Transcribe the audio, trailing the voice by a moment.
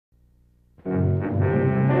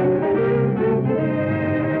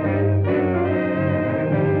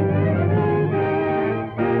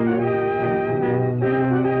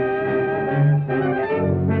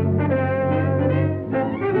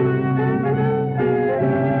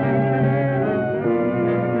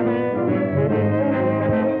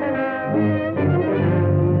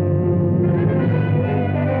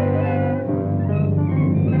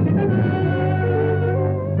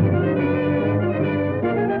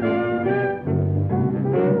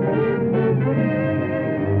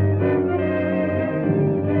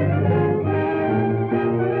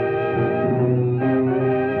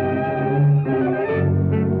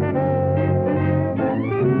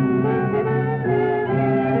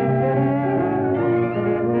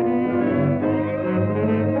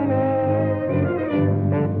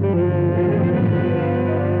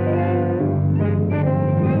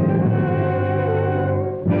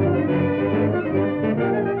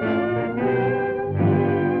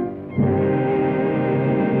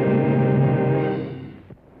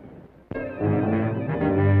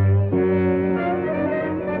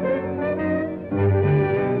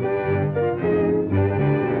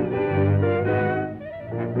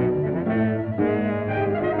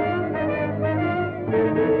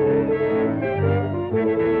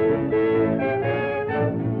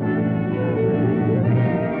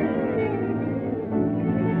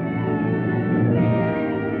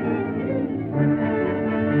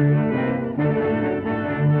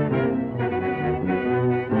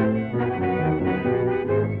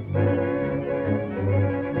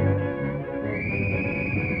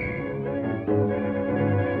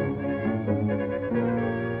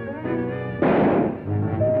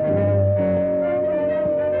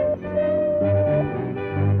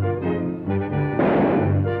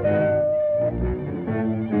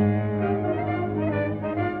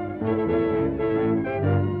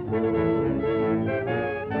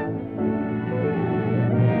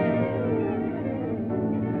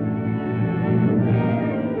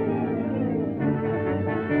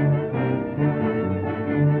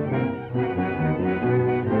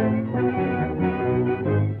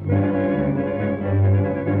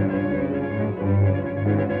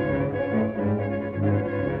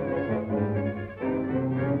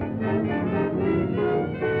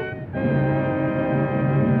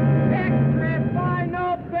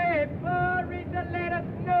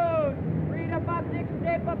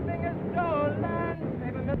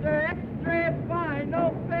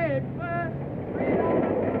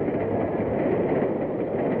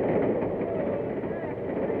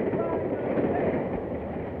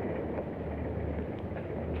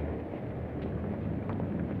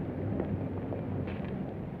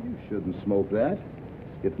shouldn't smoke that.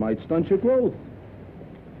 It might stunt your growth.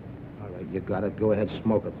 All right, you got it. Go ahead,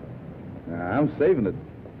 smoke it. I'm saving it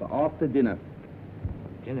for after dinner.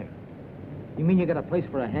 Dinner? You mean you got a place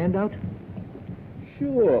for a handout?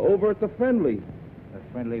 Sure, over at the Friendly.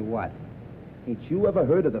 A friendly what? Ain't you ever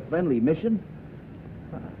heard of the Friendly Mission?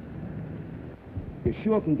 You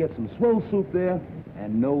sure can get some swell soup there,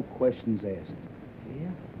 and no questions asked. Yeah?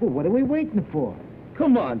 Well, what are we waiting for?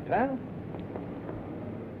 Come on, pal.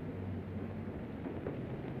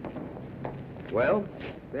 Well,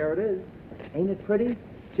 there it is. Ain't it pretty?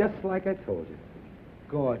 Just like I told you.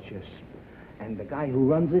 Gorgeous. And the guy who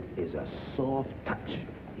runs it is a soft touch.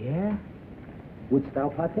 Yeah? Wouldst thou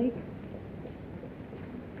partake?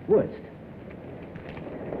 Wouldst?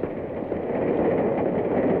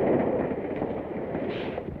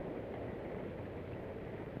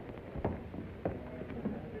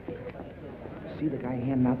 See the guy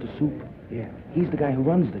handing out the soup? Yeah. He's the guy who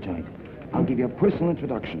runs the joint. I'll give you a personal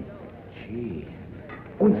introduction. Gee.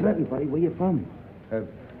 Oh, incidentally, buddy, where you from?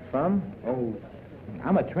 From? Oh,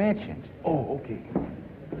 I'm a transient. Oh, okay.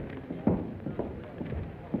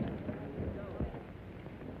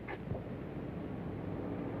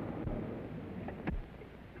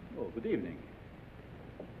 Oh, good evening.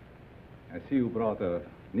 I see you brought a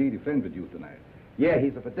needy friend with you tonight. Yeah,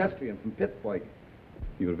 he's a pedestrian from Pittsburgh.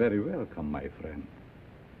 You're very welcome, my friend.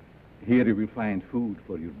 Here you will find food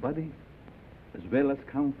for your body, as well as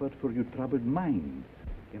comfort for your troubled mind.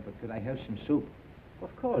 Yeah, but could I have some soup?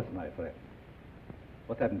 Of course, my friend.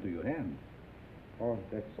 What happened to your hand? Oh,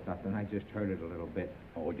 that's nothing. I just hurt it a little bit.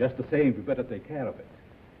 Oh, just the same, we better take care of it.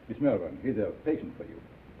 Miss Melbourne, here's a patient for you.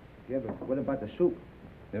 Yeah, but what about the soup?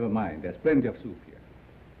 Never mind, there's plenty of soup here.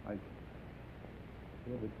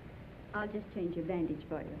 I'll just change your bandage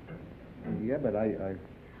for you. Yeah, but I...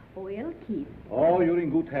 Oh, it'll keep. Oh, you're in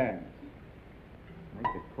good hands.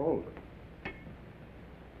 Make it cold.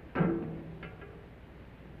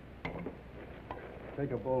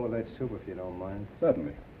 Take a bowl of that soup if you don't mind.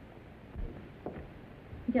 Certainly.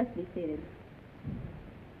 Just be seated.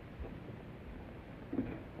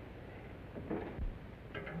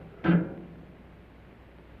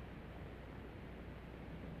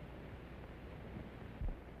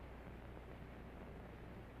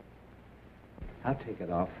 I'll take it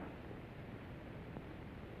off.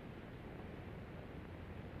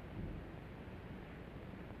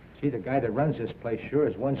 Gee, the guy that runs this place sure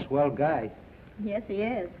is one swell guy. Yes, he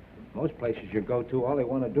is. Most places you go to, all they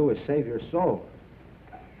want to do is save your soul.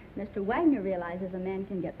 Mr. Wagner realizes a man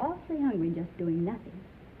can get awfully hungry just doing nothing.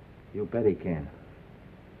 You bet he can.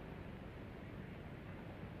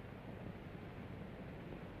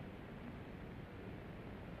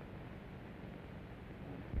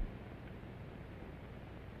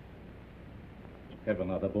 Have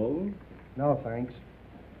another bowl? No, thanks.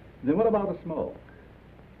 Then what about a smoke?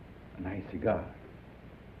 A nice cigar.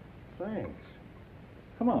 Thanks.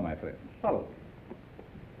 Come on, my friend. Follow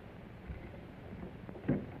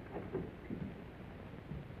me.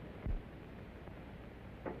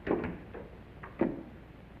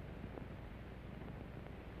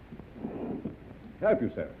 Help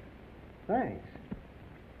yourself. Thanks.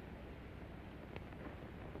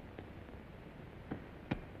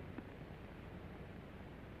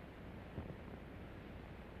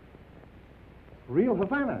 Real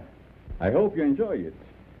Havana. I hope you enjoy it.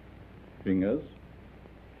 Fingers?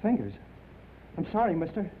 Fingers. I'm sorry,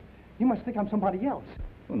 mister. You must think I'm somebody else.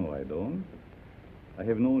 Oh, no, I don't. I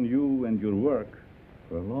have known you and your work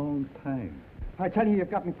for a long time. I tell you,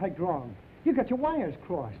 you've got me pegged wrong. You got your wires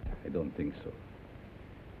crossed. I don't think so.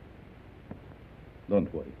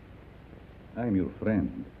 Don't worry. I'm your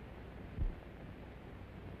friend.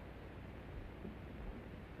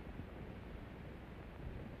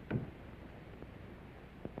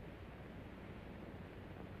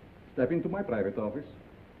 Step into my private office.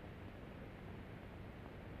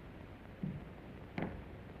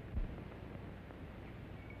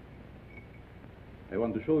 I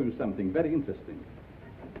want to show you something very interesting.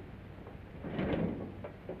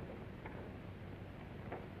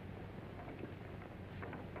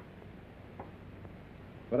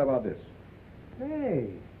 What about this? Hey,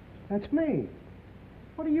 that's me.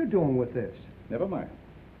 What are you doing with this? Never mind.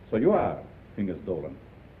 So you are Fingers Dolan.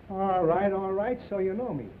 All right, so you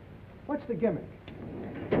know me. What's the gimmick?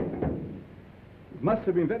 It must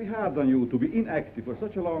have been very hard on you to be inactive for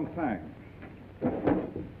such a long time.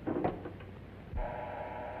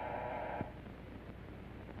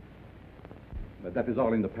 But that is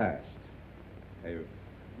all in the past. I have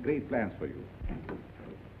great plans for you.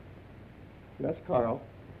 That's Carl.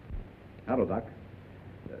 Hello, Doc.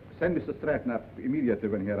 Send Mr. Stratton up immediately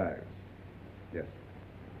when he arrives. Yes.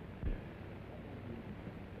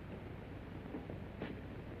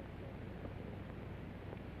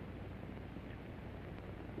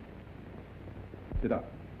 Sit down.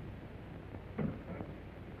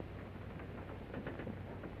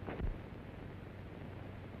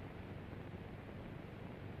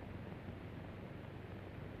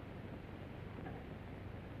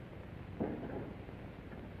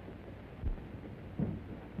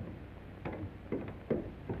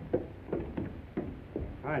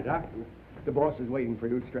 Hi, Doc. The boss is waiting for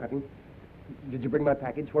you, Stratton. Did you bring my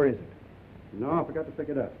package? Where is it? No, I forgot to pick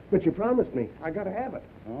it up. But you promised me. I gotta have it.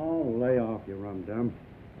 Oh, lay off, you rum-dum.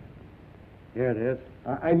 Here it is.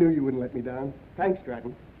 I knew you wouldn't let me down. Thanks,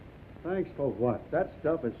 Stratton. Thanks for what? That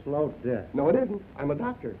stuff is slow death. No, it isn't. I'm a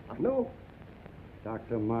doctor. I know.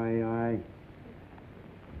 Doctor, my eye.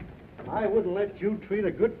 I wouldn't let you treat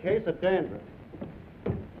a good case of dandruff.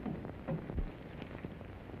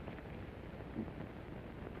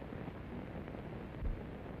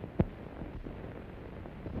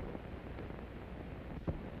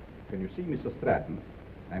 When you see Mr. Stratton,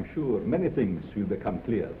 I'm sure many things will become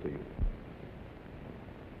clear to you.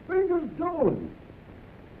 Fingers Dolan.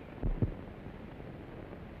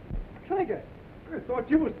 Trigger, I thought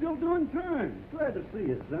you were still doing time. Glad to see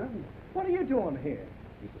you, son. what are you doing here?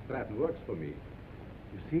 Mr. Stratton works for me.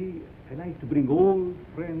 You see, I like to bring old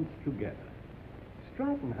friends together.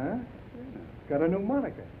 Stratton, huh? Got a new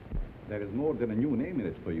moniker. There is more than a new name in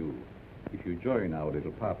it for you if you join our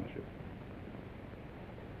little partnership.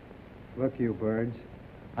 Look, you birds.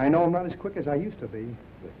 I know I'm not as quick as I used to be.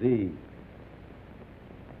 But these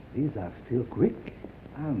are still quick,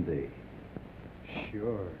 aren't they?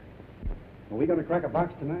 Sure. Are we going to crack a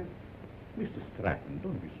box tonight? Mr. Stratton,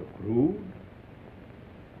 don't be so crude.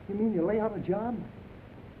 You mean you lay out a job,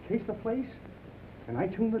 case the place, and I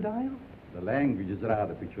tune the dial? The language is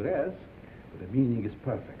rather picturesque, but the meaning is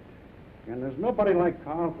perfect. And there's nobody like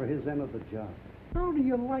Carl for his end of the job. How do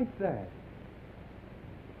you like that?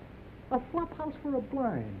 A flop house for a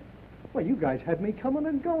blind. Well, you guys had me coming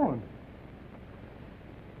and going.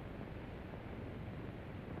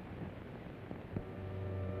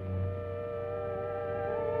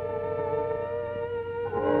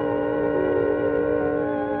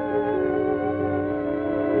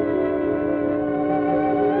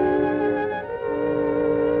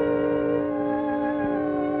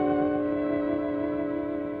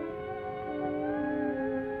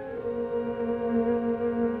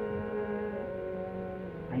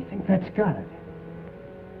 That's got it.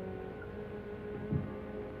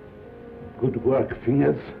 Good work,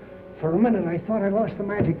 Fingers. For a minute, I thought I lost the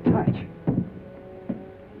magic touch.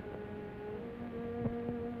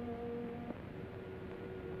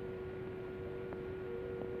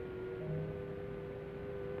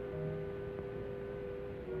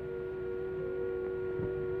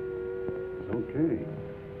 It's okay.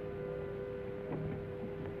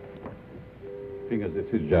 Fingers,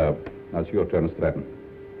 it's his job. Now it's your turn, Stratton.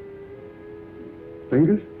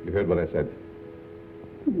 Fingers? You heard what I said.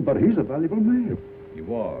 But he's a valuable man. He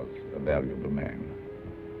was a valuable man.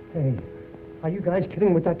 Hey, are you guys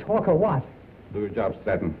kidding with that talk or what? Do your job,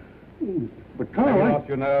 Stratton. But Have Carl, you I... lost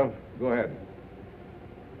your nerve? Go ahead.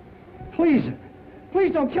 Please,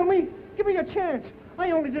 please don't kill me. Give me a chance.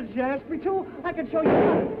 I only did as you asked me to. I can show you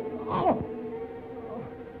how. Oh.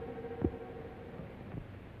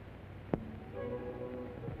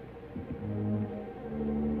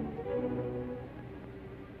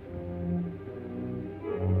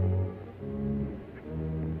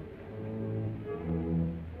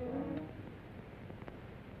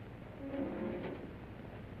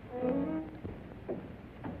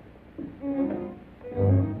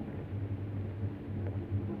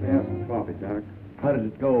 Coffee, Doc. How did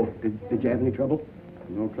it go? Did you have any trouble?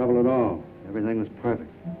 No trouble at all. Everything was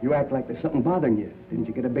perfect. You act like there's something bothering you. Didn't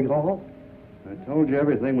you get a big haul? I told you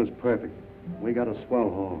everything was perfect. We got a swell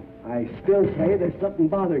haul. I still say there's something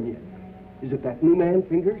bothering you. Is it that new man,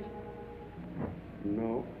 Fingers?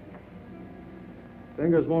 No.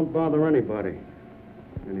 Fingers won't bother anybody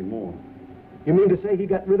anymore. You mean to say he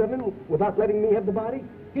got rid of him without letting me have the body?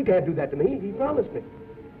 He can't do that to me. He promised me.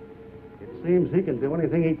 It seems he can do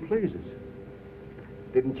anything he pleases.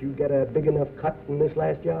 Didn't you get a big enough cut in this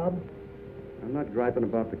last job? I'm not griping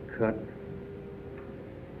about the cut.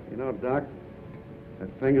 You know, Doc,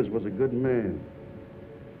 that Fingers was a good man.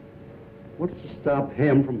 What's to stop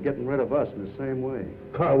him from getting rid of us in the same way?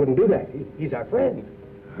 Carl wouldn't do that. He's our friend.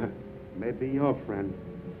 Maybe your friend.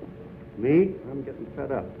 Me, I'm getting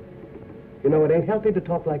fed up. You know, it ain't healthy to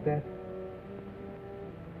talk like that.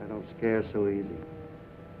 I don't scare so easy.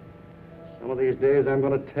 Some of these days I'm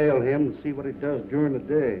going to tail him and see what he does during the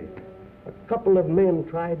day. A couple of men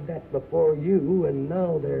tried that before you, and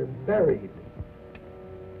now they're buried.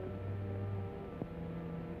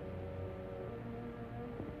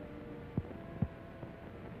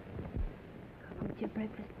 your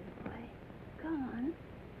breakfast, little boy. Come on.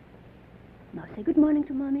 Now say good morning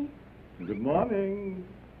to Mommy. Good morning.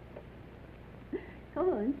 Come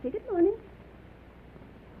on, say good morning.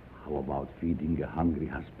 How about feeding a hungry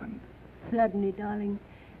husband? Certainly, darling.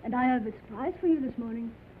 And I have a surprise for you this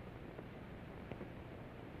morning.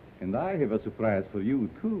 And I have a surprise for you,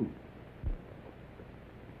 too.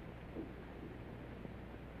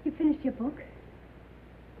 You finished your book?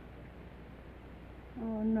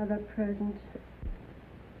 Oh, another present.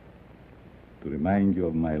 To remind you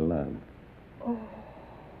of my love. Oh.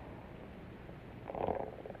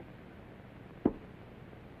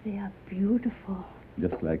 They are beautiful.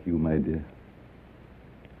 Just like you, my dear.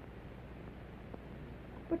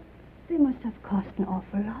 But they must have cost an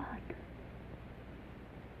awful lot.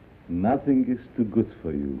 Nothing is too good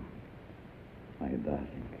for you, my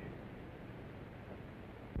darling.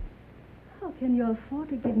 How can you afford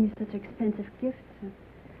to give me such expensive gifts?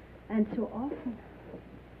 And so often?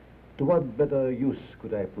 To what better use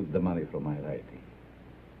could I put the money from my writing?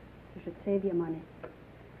 You should save your money.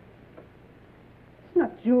 It's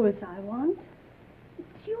not jewels I want.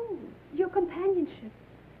 It's you, your companionship.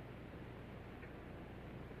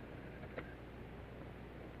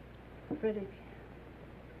 Frederick,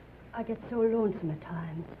 I get so lonesome at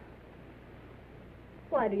times.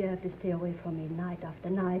 Why do you have to stay away from me night after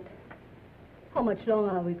night? How much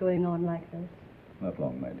longer are we going on like this? Not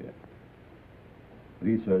long, my dear.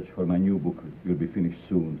 Research for my new book will be finished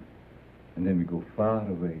soon, and then we go far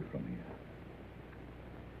away from here.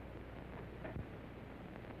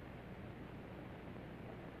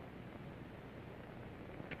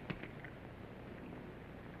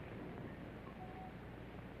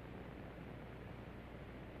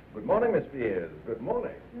 Good morning, Miss Pierce. Good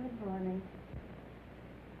morning. Good morning.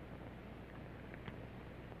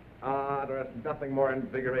 There's nothing more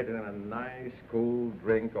invigorating than a nice, cool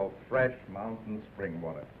drink of fresh mountain spring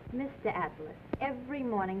water. Mr. Atlas, every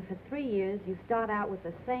morning for 3 years you start out with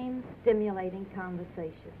the same stimulating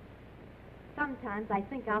conversation. Sometimes I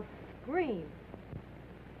think I'll scream.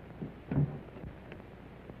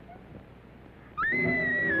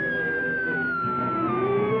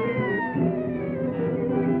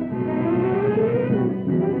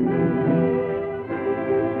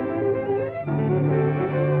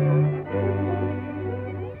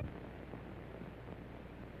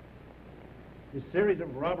 This series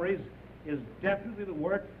of robberies is definitely the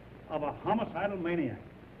work of a homicidal maniac.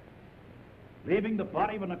 Leaving the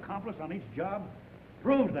body of an accomplice on each job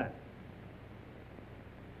proves that.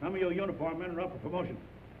 Some of you uniform men are up for promotion.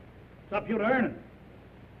 It's up to you to earn it.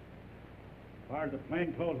 As far as the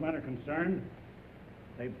plainclothes men are concerned,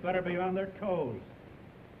 they better be on their toes,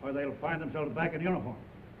 or they'll find themselves back in uniform.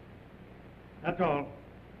 That's all.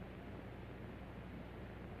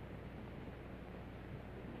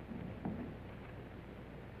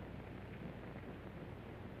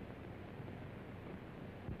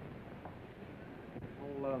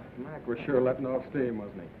 Mac was sure letting off steam,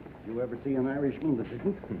 wasn't he? You ever see an Irishman that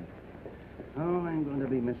didn't? Oh, I'm going to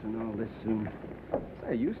be missing all this soon.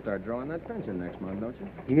 Say, you start drawing that pension next month, don't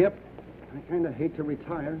you? Yep. I kind of hate to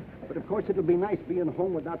retire, but of course it'll be nice being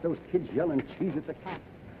home without those kids yelling cheese at the cat.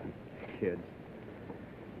 Kids.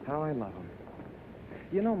 How I love them.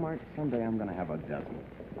 You know, Mark, someday I'm going to have a dozen.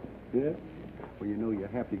 Yeah? Well, you know you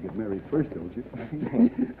have to get married first, don't you?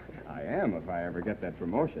 I am if I ever get that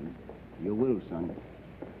promotion. You will, son.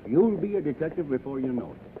 You'll be a detective before you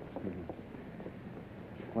know it.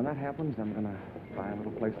 When that happens, I'm going to buy a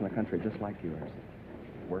little place in the country just like yours.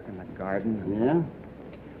 Work in the garden. Yeah?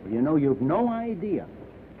 Well, you know, you've no idea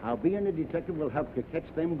how being a detective will help you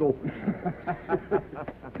catch them gophers.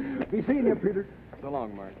 Be seeing you, Peter. So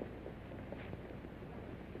long, Mark.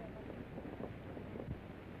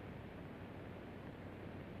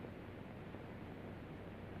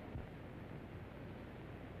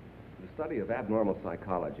 The study of abnormal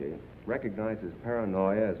psychology recognizes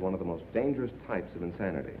paranoia as one of the most dangerous types of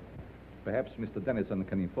insanity. Perhaps Mr. Dennison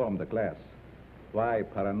can inform the class why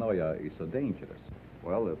paranoia is so dangerous.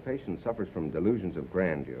 Well, the patient suffers from delusions of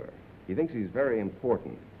grandeur. He thinks he's very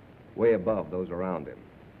important, way above those around him.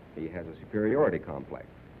 He has a superiority complex.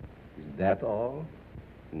 Is that all?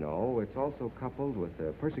 No, it's also coupled with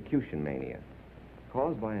a persecution mania,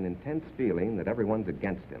 caused by an intense feeling that everyone's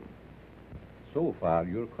against him. So far,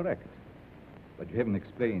 you're correct. But you haven't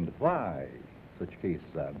explained why such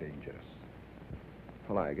cases are dangerous.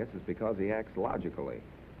 Well, I guess it's because he acts logically.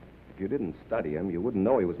 If you didn't study him, you wouldn't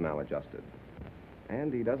know he was maladjusted.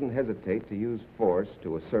 And he doesn't hesitate to use force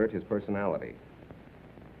to assert his personality.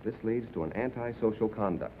 This leads to an antisocial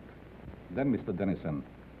conduct. Then, Mr. Dennison,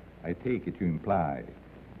 I take it you imply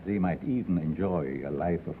they might even enjoy a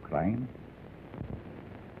life of crime?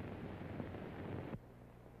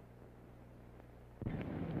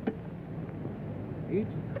 Eat?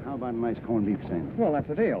 How about a nice corned beef sandwich? Well, that's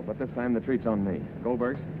a deal, but this time the treat's on me.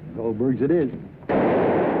 Goldberg's? Goldberg's it is.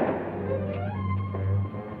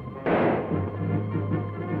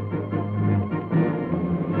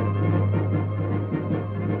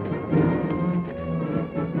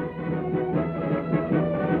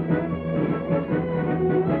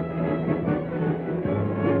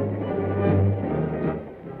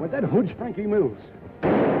 With that hood's Frankie Mills.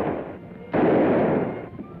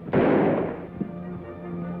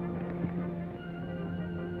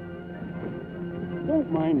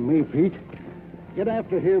 Don't mind me, Pete. Get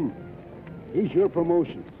after him. He's your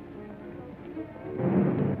promotion.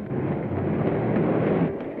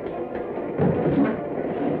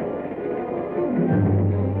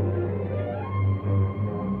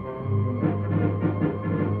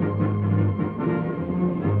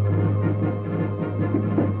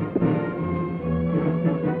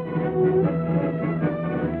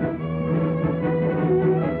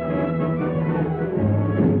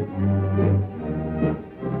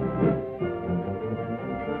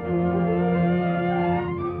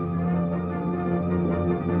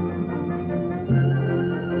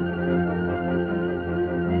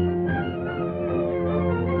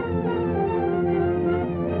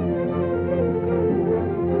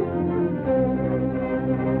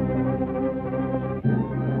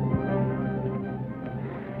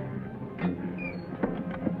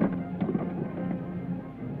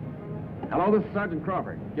 Hello, this is Sergeant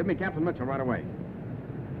Crawford. Give me Captain Mitchell right away.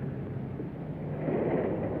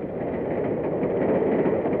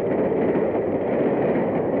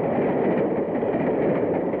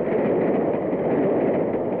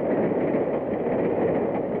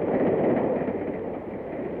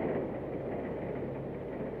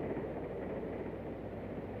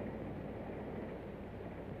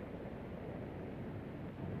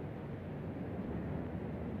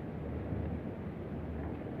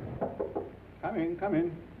 Come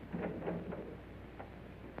in.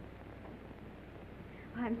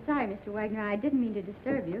 I'm sorry, Mr. Wagner. I didn't mean to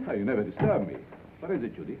disturb you. Oh, you never disturb me. What is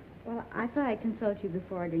it, Judy? Well, I thought I'd consult you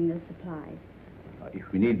before ordering the supplies.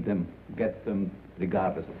 If we need them, get them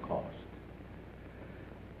regardless of cost.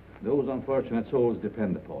 Those unfortunate souls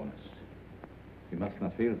depend upon us. We must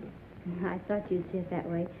not fear them. I thought you'd see it that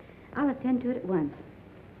way. I'll attend to it at once.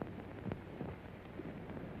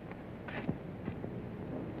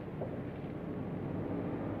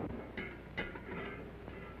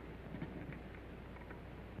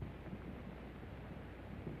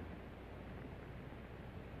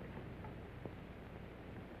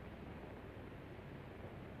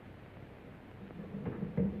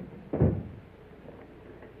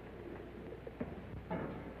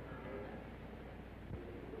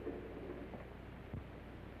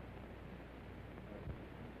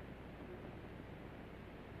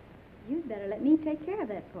 You'd better let me take care of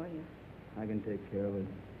that for you. I can take care of it.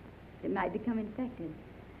 It might become infected.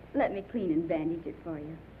 Let me clean and bandage it for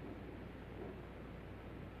you.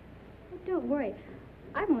 Oh, don't worry.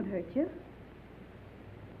 I won't hurt you.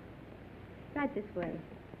 Right this way.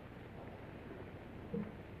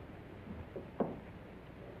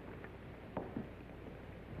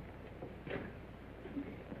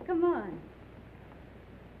 Come on.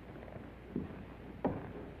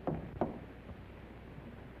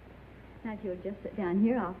 Now, if you'll just sit down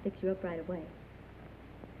here, I'll fix you up right away.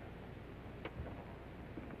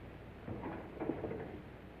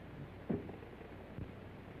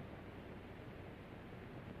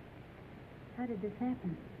 How did this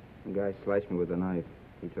happen? The guy sliced me with a knife.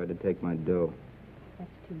 He tried to take my dough.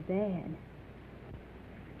 That's too bad.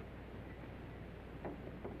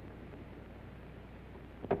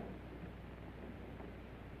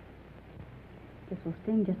 This will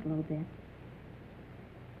sting just a little bit.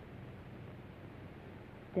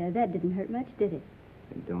 There, that didn't hurt much, did it?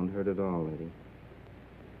 It don't hurt at all, lady.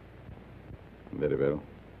 Very well.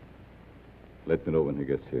 Let me know when he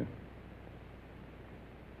gets here.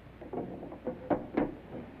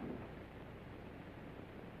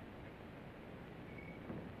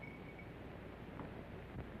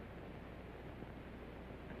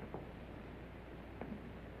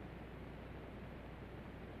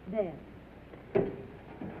 There.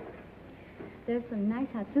 There's some nice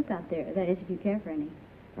hot soup out there. That is, if you care for any.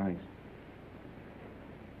 Thanks.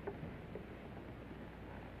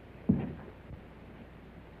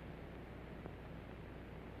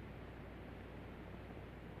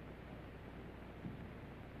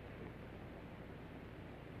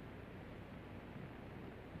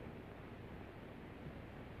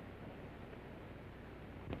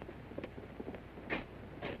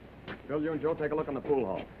 Bill, you and Joe take a look in the pool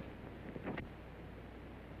hall.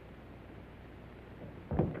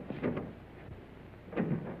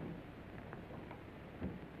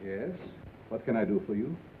 I do for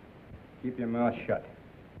you? Keep your mouth shut.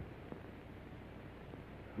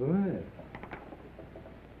 Well,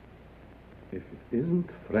 if it isn't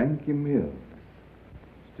Frankie Mills.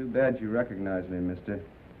 It's too bad you recognize me, mister.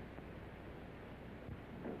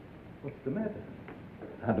 What's the matter?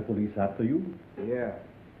 Are the police after you? Yeah.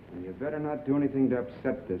 And you better not do anything to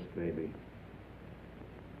upset this baby.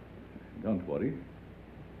 Don't worry.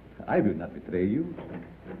 I will not betray you.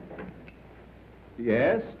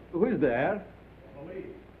 Yes? Who is there? Police,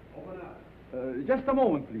 open up. Just a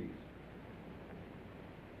moment, please.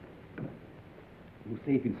 You're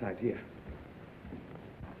safe inside here.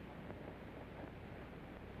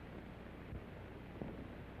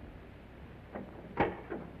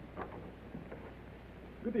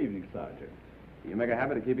 Good evening, Sergeant. You make a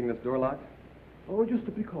habit of keeping this door locked? Oh, just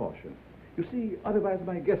a precaution. You see, otherwise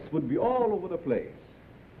my guests would be all over the place.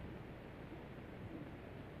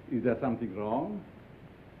 Is there something wrong?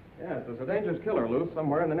 Yes, there's a dangerous killer loose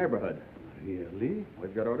somewhere in the neighborhood. Really?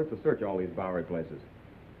 We've got orders to search all these Bowery places.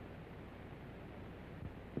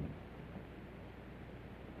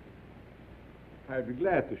 I'd be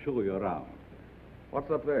glad to show you around.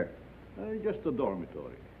 What's up there? Just a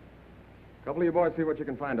dormitory. A couple of you boys see what you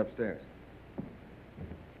can find upstairs.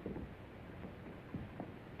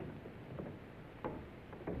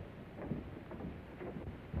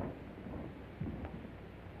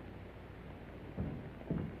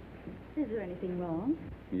 Is there anything wrong?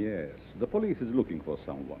 Yes, the police is looking for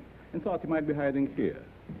someone and thought he might be hiding here.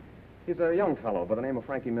 He's a young fellow by the name of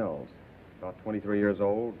Frankie Mills. About 23 years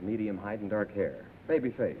old, medium height and dark hair.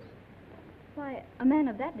 Baby face. Why, a man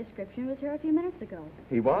of that description was here a few minutes ago.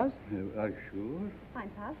 He was? Are you sure? I'm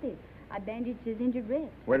positive. I bandaged his injured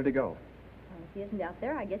wrist. Where did he go? Well, if he isn't out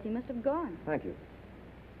there, I guess he must have gone. Thank you.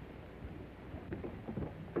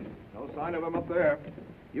 No sign of him up there.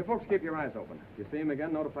 You folks keep your eyes open. If you see him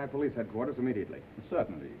again, notify police headquarters immediately.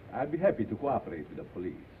 Certainly. I'd be happy to cooperate with the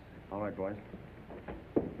police. All right, boys.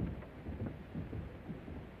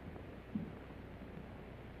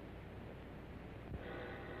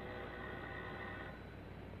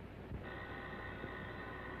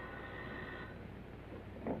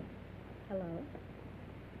 Hello?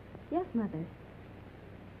 Yes, Mother.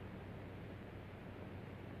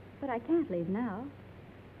 But I can't leave now.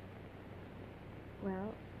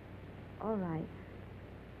 Well, all right.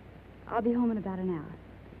 I'll be home in about an hour.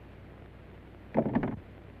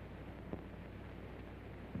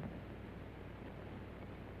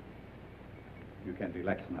 You can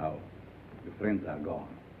relax now. Your friends are gone.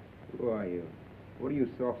 Who are you? What are you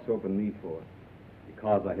soft-soaping me for?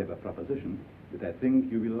 Because I have a proposition that I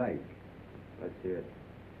think you will like. Let's hear it.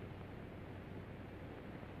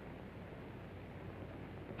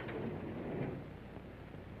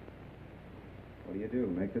 What do you do?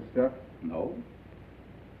 Make this stuff? No.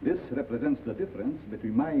 This represents the difference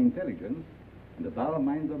between my intelligence and the dull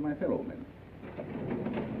minds of my fellow men.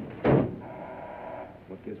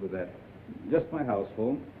 What gives with that? Just my house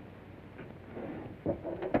phone.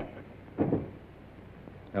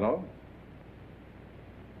 Hello?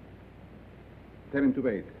 Tell him to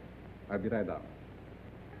wait. I'll be right down.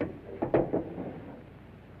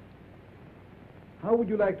 How would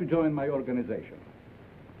you like to join my organization?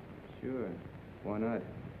 Sure. Why not?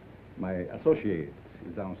 My associate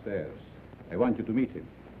is downstairs. I want you to meet him.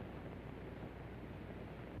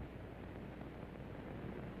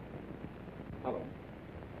 Hello.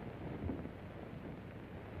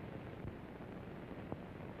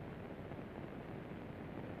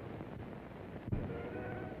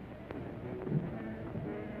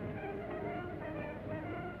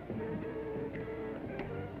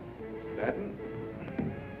 Stratton,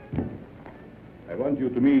 I want you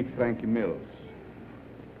to meet Frankie Mills.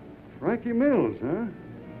 Frankie Mills, huh?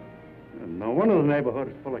 No wonder the neighborhood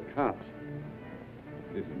is full of cops.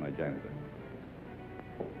 This is my janitor.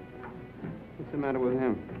 What's the matter with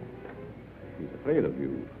him? He's afraid of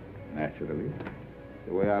you, naturally.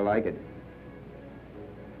 The way I like it.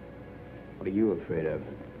 What are you afraid of?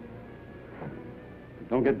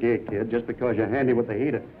 Don't get gay, kid, just because you're handy with the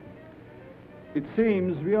heater. It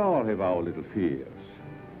seems we all have our little fears.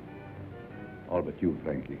 All but you,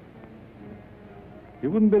 Frankie. You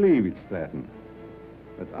wouldn't believe it, Stratton,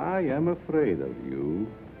 but I am afraid of you.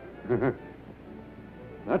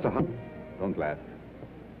 That's a Don't laugh.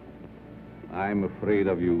 I'm afraid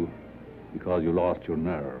of you because you lost your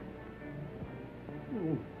nerve.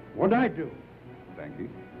 What'd I do? Frankie,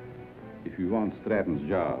 if you want Stratton's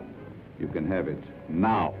job, you can have it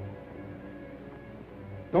now.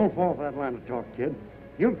 Don't fall for that line of talk, kid.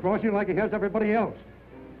 He'll cross you like he has everybody else.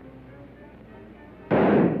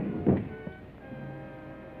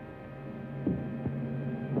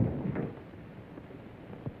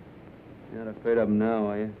 You're not afraid of him now,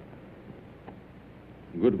 are you?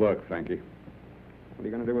 Good work, Frankie. What are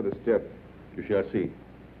you going to do with the stiff? You shall see.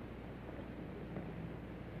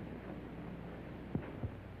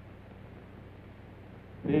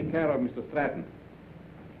 Take care of Mr. Stratton.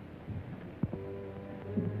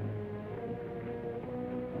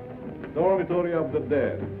 Dormitory of the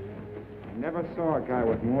dead. I never saw a guy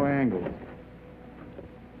with more angles.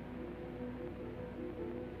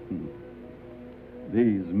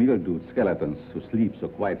 These mildewed skeletons who sleep so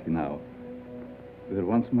quietly now were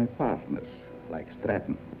once my partners, like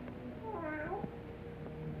Stratton.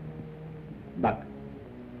 Buck,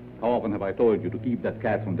 how often have I told you to keep that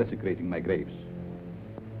cat from desecrating my graves?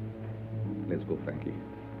 Let's go, Frankie.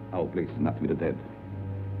 Our place is not with the dead.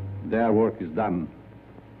 Their work is done.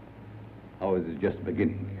 Ours is just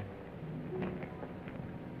beginning.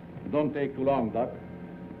 Don't take too long, Doc.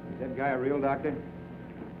 Is that guy a real doctor?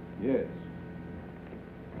 Yes.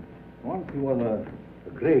 Once he was a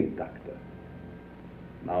great doctor.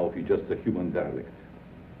 Now he's just a human derelict.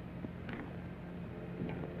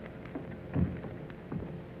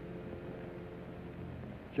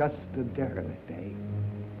 Just a derelict, eh?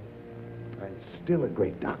 And still a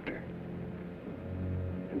great doctor.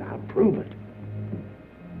 And I'll prove it.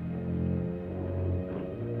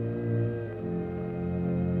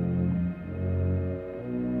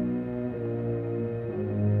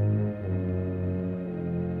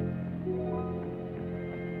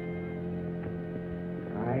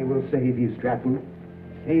 I will save you, Stratton.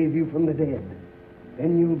 Save you from the dead.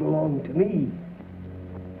 Then you'll belong to me.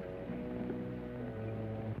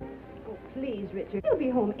 Oh, please, Richard. You'll be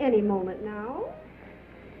home any moment now.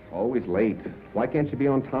 Always late. Why can't you be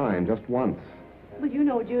on time just once? Well, you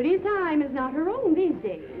know Judy's time is not her own these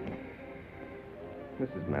days.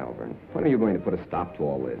 Mrs. Malvern, when are you going to put a stop to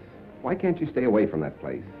all this? Why can't you stay away from that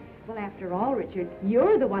place? Well, after all, Richard,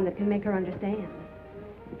 you're the one that can make her understand.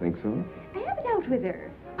 You think so? Have it out with her.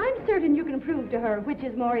 I'm certain you can prove to her which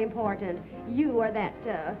is more important, you or that,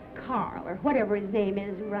 Carl, or whatever his name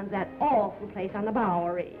is, who runs that awful place on the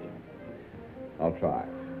Bowery. I'll try.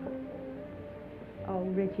 Oh,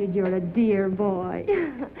 Richard, you're a dear boy.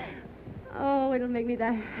 Oh, it'll make me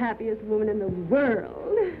the happiest woman in the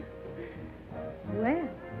world. Well,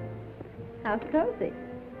 how's cozy?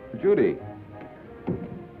 Judy.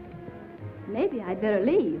 Maybe I'd better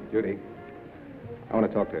leave. Judy. I want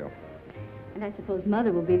to talk to you. And I suppose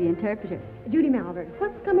Mother will be the interpreter. Judy Malvern,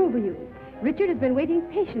 what's come over you? Richard has been waiting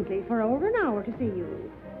patiently for over an hour to see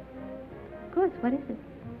you. Of course, what is it?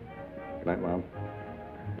 Good night, Mom.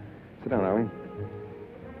 Sit down, Arlie.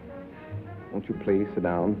 Won't you please sit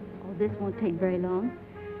down? Oh, this won't take very long.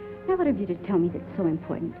 Now, what have you to tell me that's so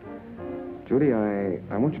important? Judy,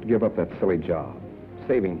 I want you to give up that silly job.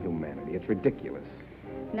 Saving humanity. It's ridiculous.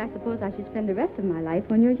 And I suppose I should spend the rest of my life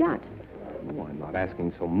on your yacht. No, I'm not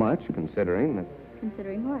asking so much, considering that...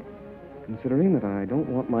 Considering what? Considering that I don't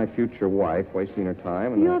want my future wife wasting her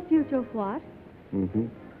time and... Your future what? Mm-hmm.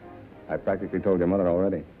 I practically told your mother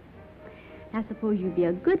already. Now, suppose you be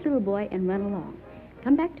a good little boy and run along.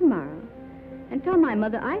 Come back tomorrow and tell my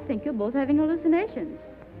mother I think you're both having hallucinations.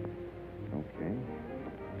 Okay.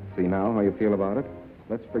 See now how you feel about it?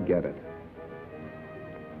 Let's forget it.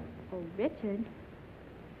 Oh, Richard.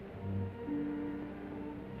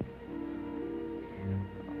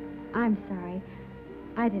 I'm sorry.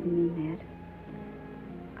 I didn't mean that.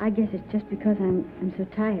 I guess it's just because I'm so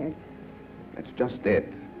tired. That's just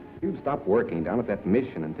it. You stop working down at that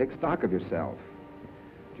mission and take stock of yourself.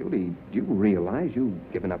 Judy, do you realize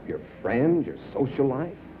you've given up your friends, your social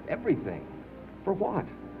life, everything? For what?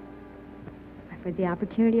 For the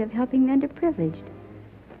opportunity of helping the underprivileged.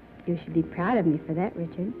 You should be proud of me for that,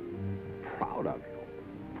 Richard. Proud of you?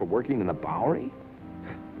 For working in the Bowery?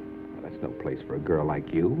 Well, that's no place for a girl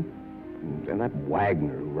like you. And that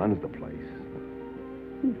Wagner who runs the place.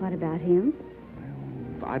 And what about him?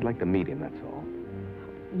 Well, I'd like to meet him, that's all.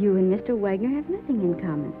 You and Mr. Wagner have nothing in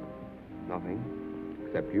common. Nothing.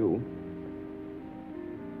 Except you.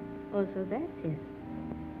 Oh, so that's it.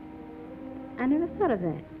 I never thought of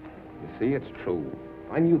that. You see, it's true.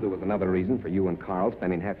 I knew there was another reason for you and Carl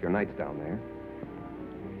spending half your nights down there.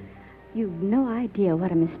 You've no idea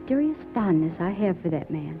what a mysterious fondness I have for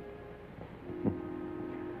that man.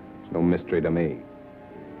 It's no mystery to me.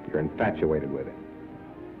 You're infatuated with him.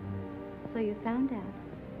 So you found out.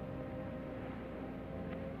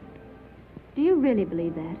 Do you really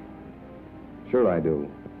believe that? Sure I do.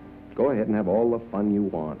 Go ahead and have all the fun you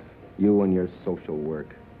want. You and your social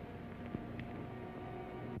work.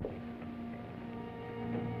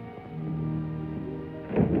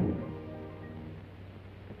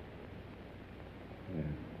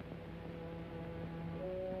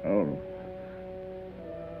 Oh,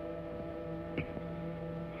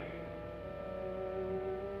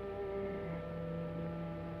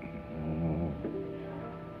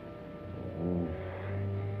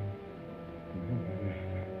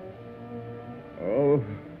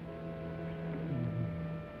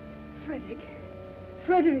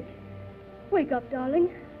 Frederick, wake up, darling.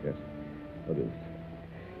 Yes. What is?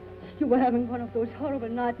 You were having one of those horrible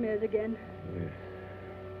nightmares again. Yes.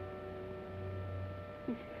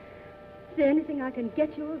 Is there anything I can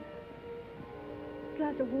get you? A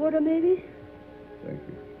glass of water, maybe? Thank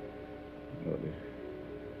you. No, this.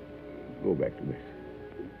 Go back to this.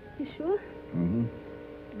 You sure? Mm-hmm.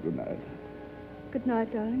 Good night. Good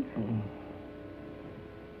night, darling.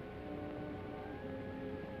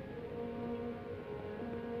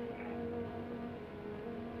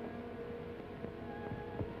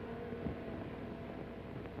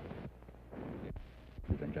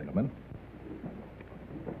 Ladies and gentlemen.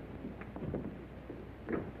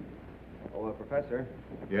 Oh, Professor,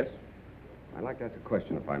 Yes? I'd like to ask a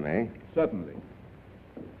question, if I may. Certainly.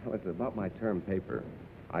 Well, it's about my term paper.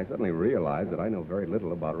 I suddenly realized that I know very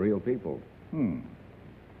little about real people.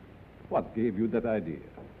 What gave you that idea?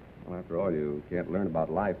 Well, after all, you can't learn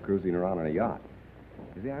about life cruising around on a yacht.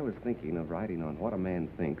 You see, I was thinking of writing on what a man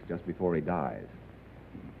thinks just before he dies.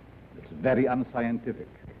 It's very unscientific.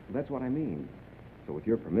 That's what I mean. So with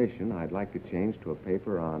your permission, I'd like to change to a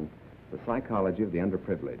paper on the psychology of the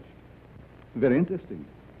underprivileged. Very interesting.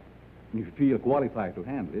 If you feel qualified to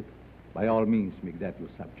handle it, by all means, make that your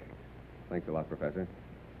subject. Thanks a lot, Professor.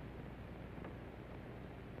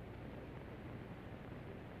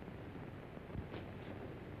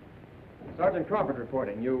 Sergeant Crawford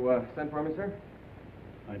reporting. You sent for me, sir?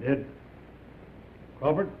 I did.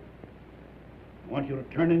 Crawford, I want you to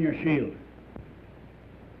turn in your shield.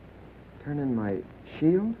 Turn in my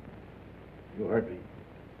shield? You heard me.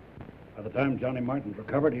 By the time Johnny Martin's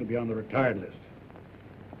recovered, he'll be on the retired list.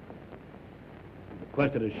 I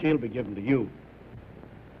requested his shield be given to you.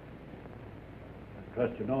 I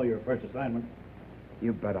trust you know your first assignment.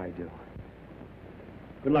 You bet I do.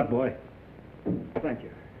 Good luck, boy. Thank you.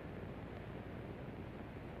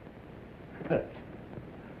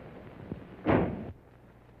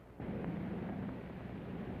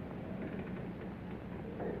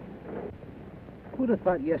 Who'd have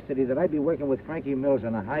thought yesterday that I'd be working with Frankie Mills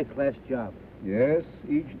on a high-class job? Yes,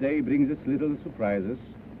 each day brings its little surprises.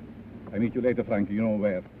 I meet you later, Frankie. You know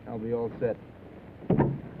where. I'll be all set.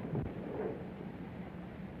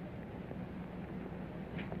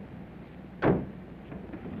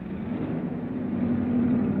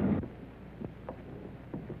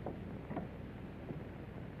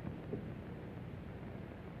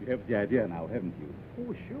 You have the idea now, haven't you?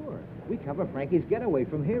 Oh, sure. We cover Frankie's getaway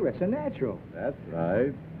from here. It's a natural. That's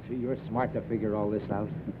right. Gee, you're smart to figure all this out.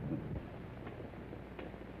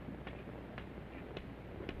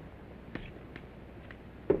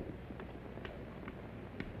 I'm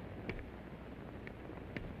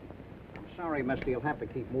sorry, mister. You'll have to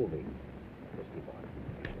keep moving. Just keep on.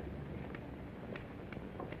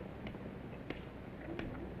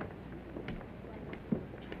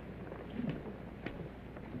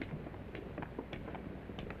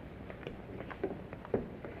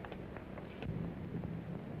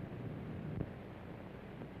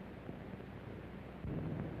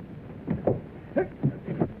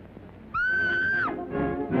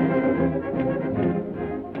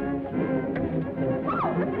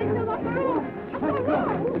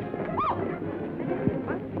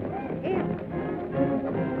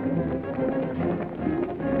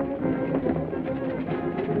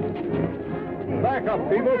 Back up,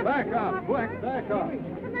 people. Back up. Back up.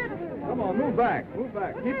 Come on, move back. Move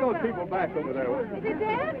back. Keep those people back over there. Is it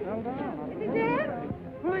dead? Is it dead?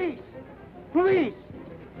 Police! Police!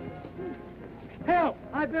 Help!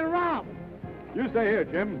 I've been robbed! You stay here,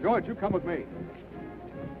 Jim. George, you come with me.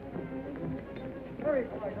 Hurry,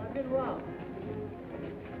 boys, I've been robbed.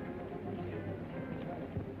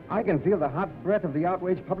 I can feel the hot breath of the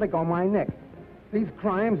outraged public on my neck. These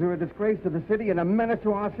crimes are a disgrace to the city and a menace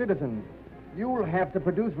to our citizens. You'll have to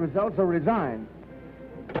produce results or resign.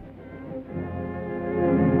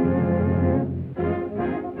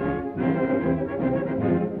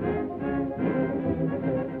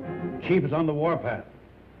 Chief is on the warpath.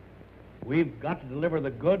 We've got to deliver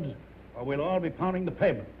the goods, or we'll all be pounding the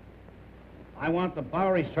pavement. I want the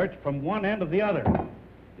Bowery searched from one end to the other.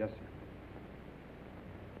 Yes, sir.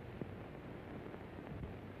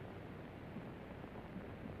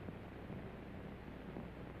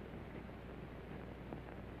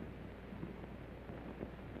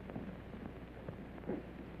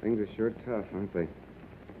 Things are sure tough, aren't they?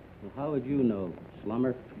 Well, how would you know,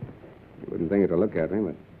 slummer? You wouldn't think it to look at me,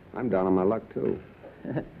 but I'm down on my luck, too.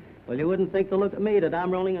 Well, you wouldn't think to look at me that I'm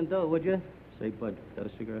rolling in dough, would you? Say, Bud, got a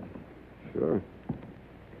cigarette? Sure.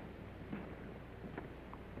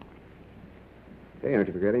 Hey, aren't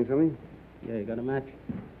you forgetting something? Yeah, you got a match?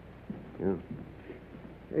 Yeah.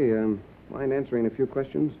 Hey, Mind answering a few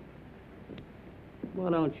questions? Why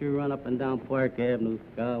don't you run up and down Park Avenue?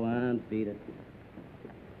 Go on, beat it.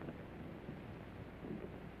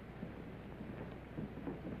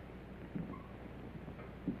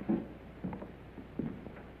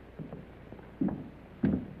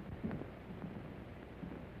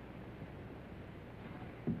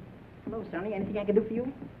 Hello, Sonny. Anything I can do for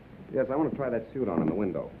you? Yes, I want to try that suit on in the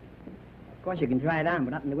window. Of course, you can try it on,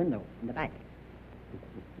 but not in the window, in the back.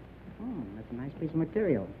 Oh, that's a nice piece of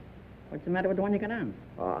material. What's the matter with the one you got on?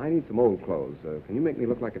 I need some old clothes. Can you make me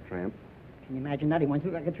look like a tramp? Can you imagine that? He wants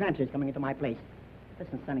to look like a tramp who's coming into my place.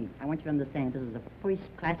 Listen, Sonny, I want you to understand this is a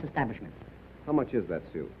first-class establishment. How much is that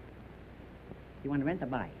suit? You want to rent or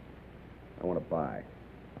buy? I want to buy.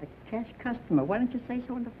 A cash customer. Why don't you say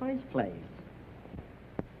so in the first place?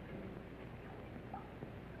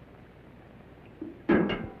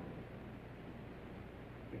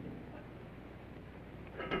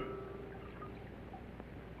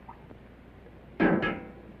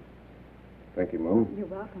 Thank you, Moon. You're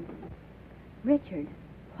welcome. Richard,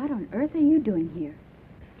 what on earth are you doing here?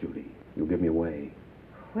 Judy, you give me away.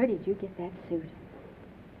 Where did you get that suit?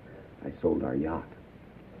 I sold our yacht.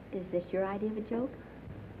 Is this your idea of a joke?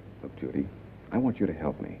 Look, Judy, I want you to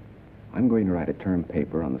help me. I'm going to write a term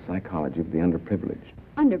paper on the psychology of the underprivileged.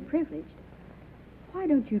 Underprivileged? Why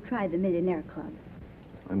don't you try the Millionaire Club?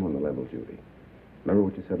 I'm on the level, Judy. Remember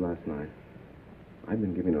what you said last night? I've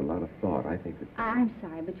been giving it a lot of thought. I think that... I'm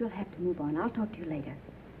sorry, but you'll have to move on. I'll talk to you later.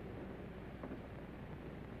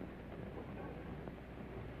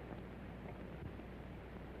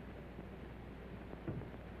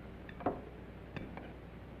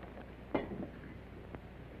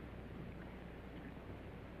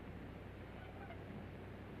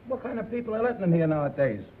 What kind of people are letting in here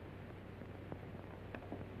nowadays?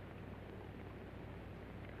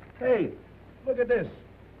 Hey, look at this.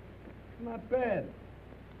 Not bad.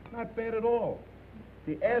 Not bad at all.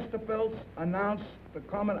 The Asterbilts announced the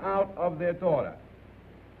coming out of their daughter.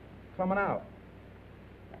 Coming out.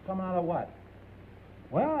 Coming out of what?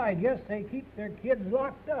 Well, I guess they keep their kids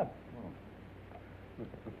locked up.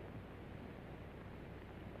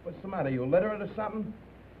 What's the matter? You illiterate or something?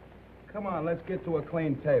 Come on, let's get to a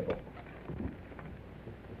clean table.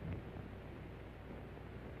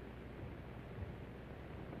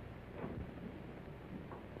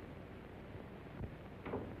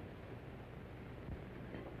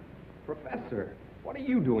 Professor, what are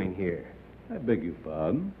you doing here? I beg your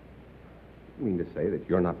pardon? You mean to say that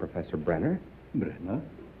you're not Professor Brenner? Brenner?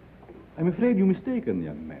 I'm afraid you're mistaken,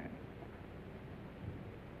 young man.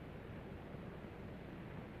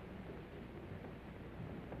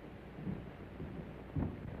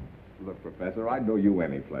 Look, Professor, I'd know you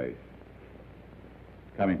any place.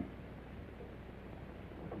 Come in.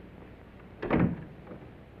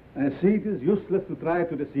 I see it is useless to try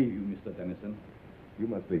to deceive you, Mr. Tennyson. You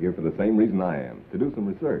must be here for the same reason I am, to do some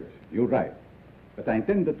research. You're right. But I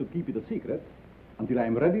intended to keep it a secret until I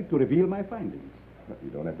am ready to reveal my findings. You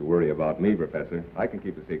don't have to worry about me, Professor. I can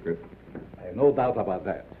keep a secret. I have no doubt about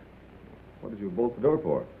that. What did you bolt the door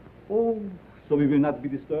for? Oh, so we will not be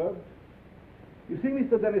disturbed? You see,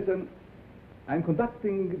 Mr. Dennison, I'm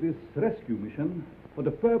conducting this rescue mission for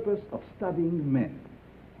the purpose of studying men.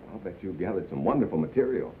 I'll bet you've gathered some wonderful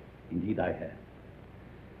material. Indeed, I have.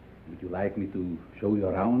 Would you like me to show you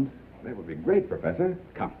around? That would be great, Professor.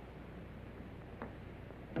 Come.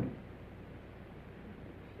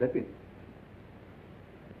 Step in.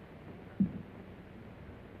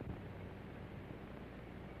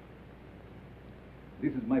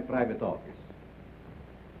 This is my private office.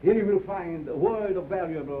 Here you will find a world of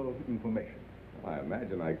valuable information. I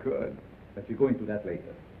imagine I could. But we'll go into that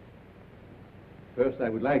later. First, I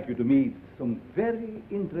would like you to meet some very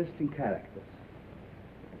interesting characters.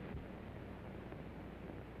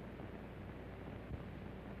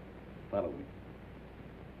 Follow me.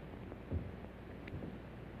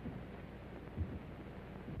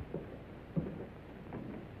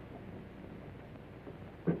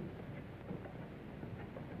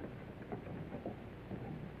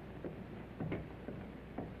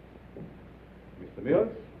 Mr. Mills,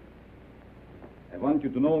 I want you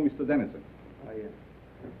to know Mr. Dennison.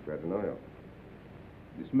 Glad to know you.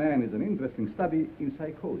 This man is an interesting study in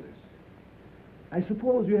psychosis. I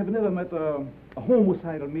suppose you have never met a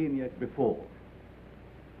homicidal maniac before.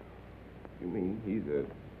 You mean he's a...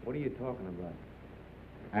 What are you talking about?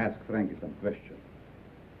 Ask Frankie some questions.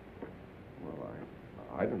 Well,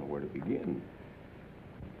 I don't know where to begin.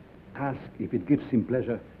 Ask if it gives him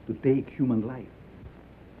pleasure to take human life.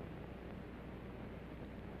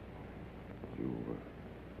 Do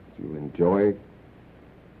you enjoy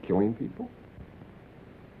killing people?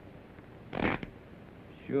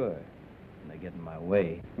 Sure. They get in my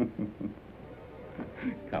way.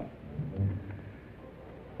 Come.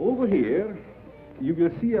 Over here, you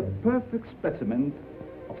will see a perfect specimen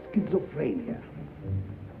of schizophrenia.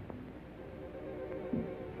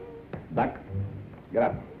 Doc, get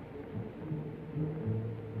up.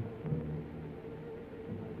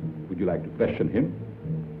 Would you like to question him?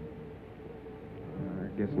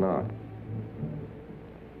 I guess not.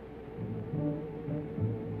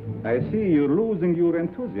 I see you're losing your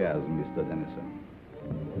enthusiasm, Mr. Dennison.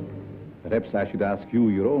 Perhaps I should ask you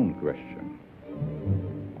your own question.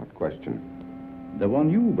 What question? The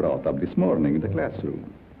one you brought up this morning in the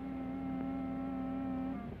classroom.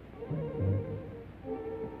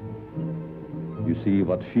 You see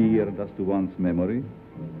what fear does to one's memory?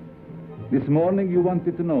 This morning you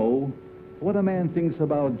wanted to know what a man thinks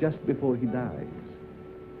about just before he dies.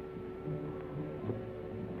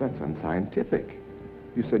 That's unscientific.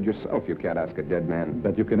 You said yourself you can't ask a dead man.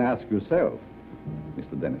 But you can ask yourself,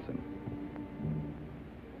 Mr. Dennison.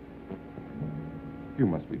 You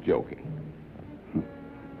must be joking.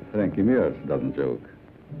 Frankie Mears doesn't joke.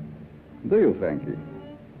 Do you, Frankie?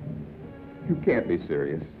 You can't be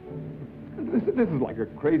serious. This is like a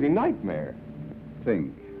crazy nightmare.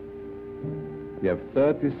 Think. You have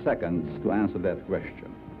 30 seconds to answer that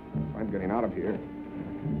question. I'm getting out of here.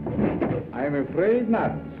 I'm afraid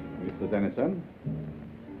not, Mr. Dennison.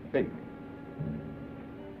 Think.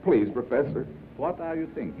 Please, Professor. What are you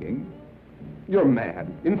thinking? You're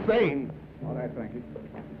mad. Insane. All right, Frankie.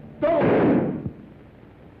 Don't!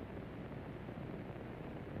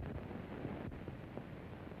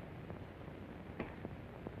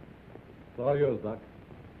 It's all yours, Doc.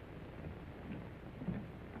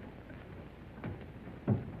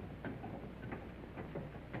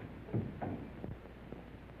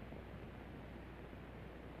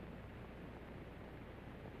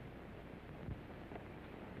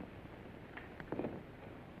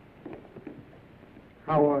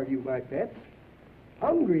 How are you, my pets?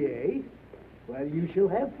 Hungry, eh? Well, you shall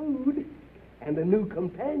have food. And a new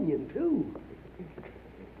companion, too.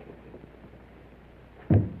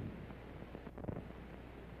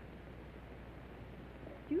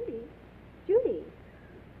 Judy.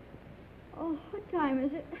 Oh, what time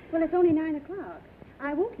is it? Well, it's only 9 o'clock.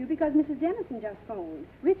 I woke you because Mrs. Dennison just phoned.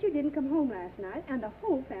 Richard didn't come home last night, and the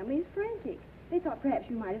whole family is frantic. They thought perhaps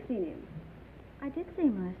you might have seen him. I did see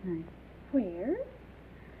him last night. Where?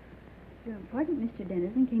 Your important Mr.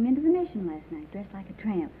 Dennison came into the mission last night, dressed like a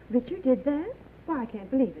tramp. Richard did that? Why, I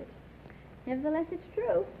can't believe it. Nevertheless, it's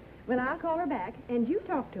true. Well, I'll call her back, and you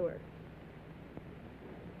talk to her.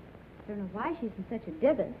 Don't know why she's in such a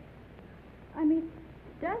dither. I meet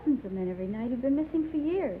dozens of men every night who've been missing for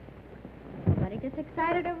years. Nobody gets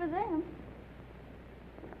excited over them.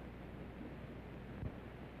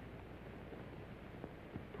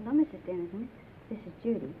 Hello, Mrs. Dennison. This is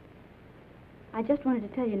Judy. I just wanted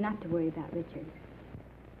to tell you not to worry about Richard.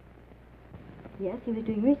 Yes, he was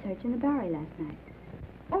doing research in the Bowery last night.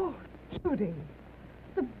 Oh, Judy,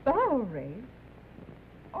 the Bowery?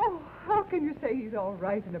 Oh, how can you say he's all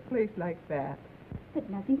right in a place like that? But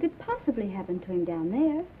nothing could possibly happen to him down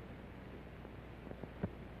there.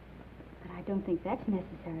 But I don't think that's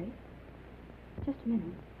necessary. Just a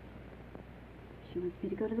minute. She wants me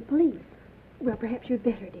to go to the police. Well, perhaps you'd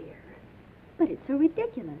better, dear. But it's so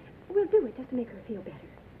ridiculous. We'll do it just to make her feel better.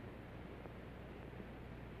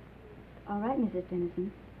 All right, Mrs.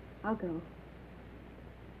 Dennison. I'll go.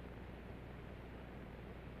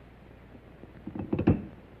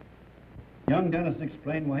 Young Dennison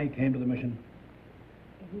explained why he came to the mission.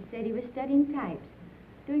 He said he was studying types,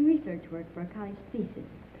 doing research work for a college thesis.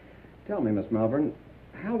 Tell me, Miss Malvern,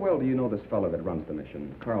 how well do you know this fellow that runs the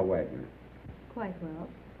mission, Carl Wagner? Quite well.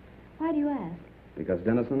 Why do you ask? Because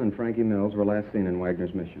Dennison and Frankie Mills were last seen in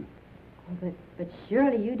Wagner's mission. Oh, but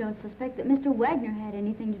surely you don't suspect that Mr. Wagner had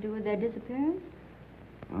anything to do with their disappearance?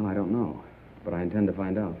 Well, I don't know, but I intend to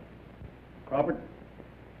find out. Crawford,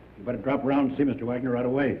 you better drop around and see Mr. Wagner right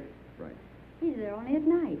away. Right. He's there only at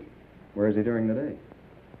night. Where is he during the day?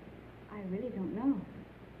 I really don't know.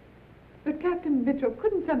 But, Captain Mitchell,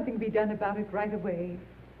 couldn't something be done about it right away?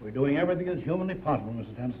 We're doing everything that's humanly possible,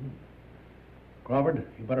 Mrs. Dennison. Crawford,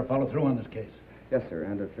 you better follow through on this case. Yes, sir,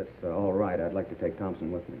 and if it's all right, I'd like to take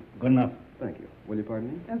Thompson with me. Good enough. Thank you. Will you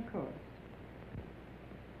pardon me? Of course.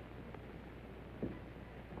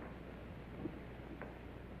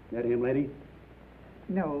 That him, lady?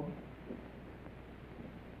 No.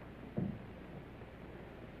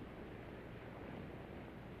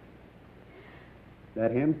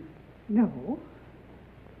 That him? No.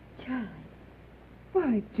 Charlie.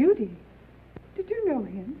 Why, Judy, did you know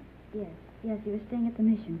him? Yes, he was staying at the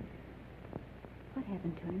mission. What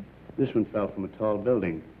happened to him? This one fell from a tall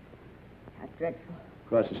building How dreadful.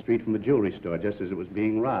 across the street from a jewelry store just as it was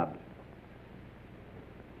being robbed.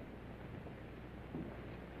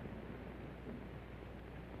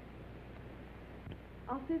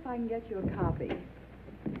 I'll see if I can get you a copy.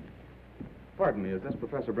 Pardon me, is this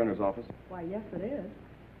Professor Brenner's office? Why, yes, it is.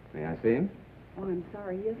 May I see him? Oh, I'm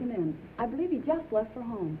sorry, he isn't in. I believe he just left for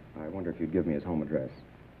home. I wonder if you'd give me his home address.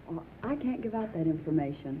 Well, I can't give out that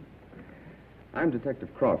information. I'm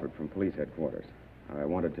Detective Crawford from police headquarters. I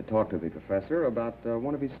wanted to talk to the professor about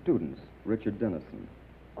one of his students, Richard Dennison.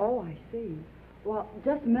 Oh, I see. Well,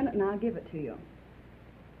 just a minute and I'll give it to you.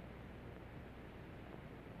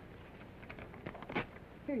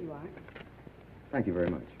 Here you are. Thank you very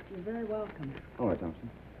much. You're very welcome. All right, Thompson.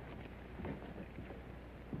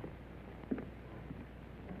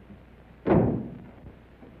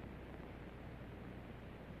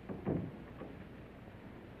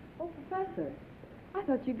 Oh, Professor, I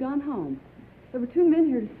thought you'd gone home. There were two men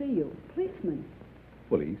here to see you, policemen.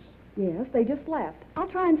 Police? Yes, they just left. I'll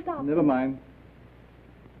try and stop Never them. mind.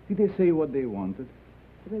 Did they say what they wanted?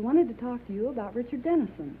 They wanted to talk to you about Richard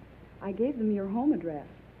Dennison. I gave them your home address.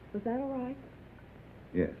 Was that all right?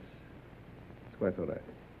 Yes. It's quite all right.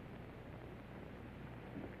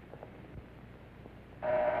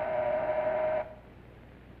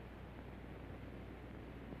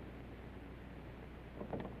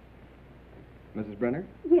 Mrs. Brenner,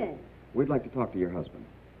 Yes, we'd like to talk to your husband.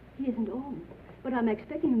 he isn't home, but I'm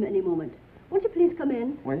expecting him any moment. Won't you please come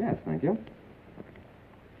in? Well, yes, thank you.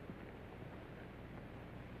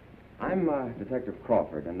 I'm Detective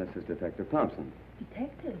Crawford, and this is Detective Thompson.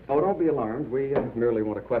 Detective? Oh, don't be alarmed. We merely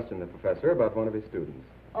want to question the professor about one of his students.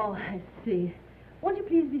 Oh, I see. Won't you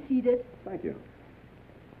please be seated? Thank you.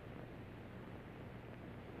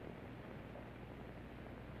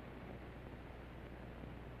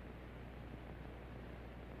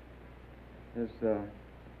 Is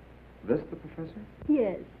this the professor?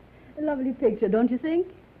 Yes. A lovely picture, don't you think?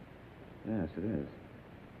 Yes, it is.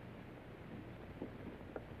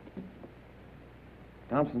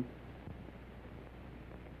 Thompson.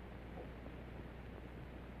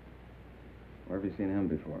 Where have you seen him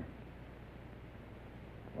before?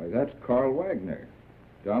 Why, that's Carl Wagner,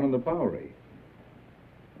 down in the Bowery.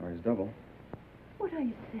 Or his double. What are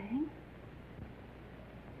you saying?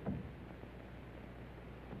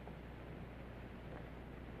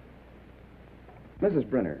 Mrs.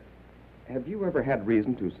 Brenner, have you ever had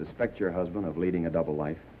reason to suspect your husband of leading a double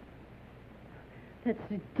life? That's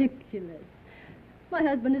ridiculous. My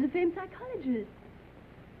husband is a famed psychologist.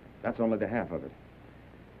 That's only the half of it.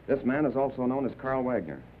 This man is also known as Carl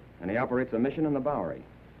Wagner, and he operates a mission in the Bowery,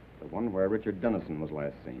 the one where Richard Dennison was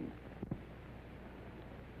last seen.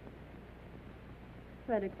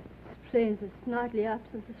 That explains his nightly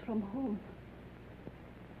absences from home.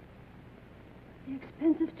 The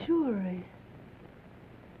expensive jewelry.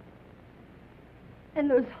 And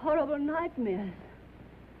those horrible nightmares.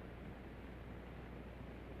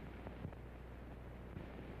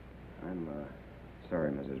 I'm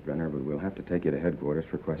sorry, Mrs. Brenner, but we'll have to take you to headquarters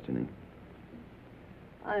for questioning.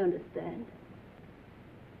 I understand.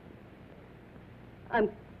 I'm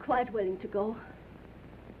quite willing to go.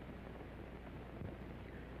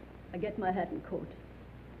 I get my hat and coat.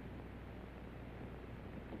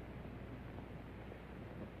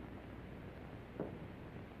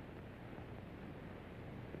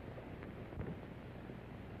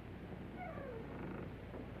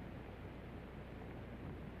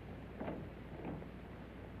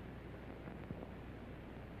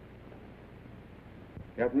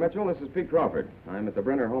 Captain Mitchell, this is Pete Crawford. I'm at the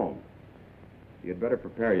Brenner home. You'd better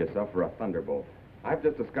prepare yourself for a thunderbolt. I've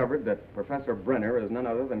just discovered that Professor Brenner is none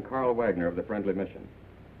other than Carl Wagner of the Friendly Mission.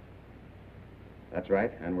 That's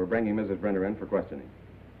right, and we're bringing Mrs. Brenner in for questioning.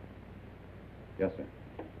 Yes,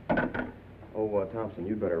 sir. Oh, Thompson,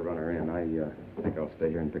 you'd better run her in. I think I'll stay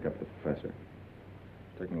here and pick up the professor.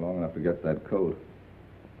 It's taken long enough to get that coat.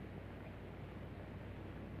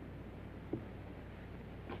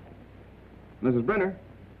 Mrs. Brenner?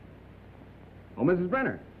 Oh, Mrs.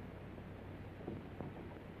 Brenner.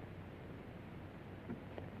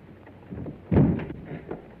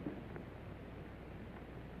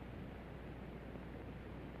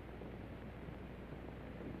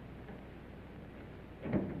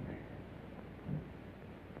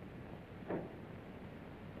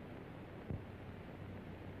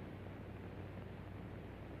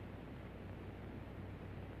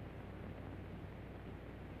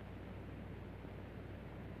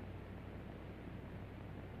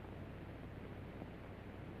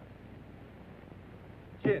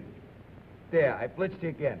 Chin. There, I blitzed you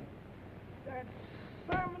again. That's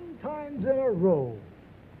 7 times in a row.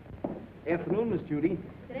 Afternoon, Miss Judy.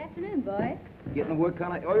 Good afternoon, boy. Getting to work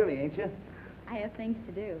kind of early, ain't you? I have things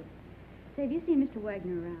to do. Say, have you seen Mr.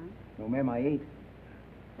 Wagner around? No, ma'am, I ain't.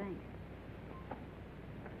 Thanks.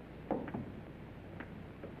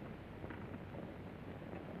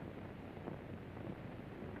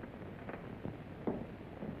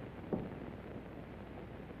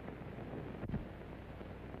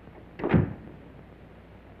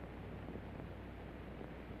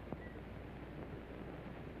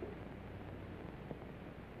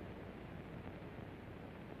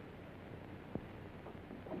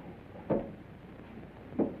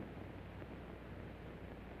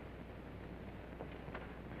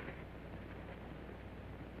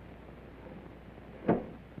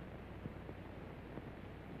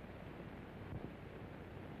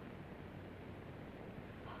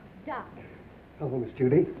 Doc. Hello, Miss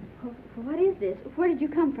Judy. What is this? Where did you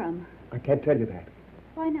come from? I can't tell you that.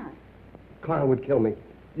 Why not? Carl would kill me.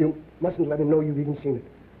 You mustn't let him know you've even seen it.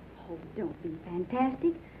 Oh, don't be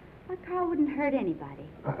fantastic. Why, Carl wouldn't hurt anybody.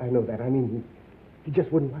 I know that. I mean, he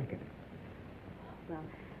just wouldn't like it.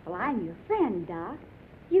 Well, I'm your friend, Doc.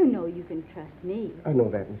 You know you can trust me. I know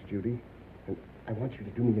that, Miss Judy. And I want you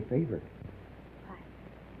to do me a favor.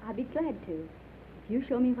 I'll be glad to. If you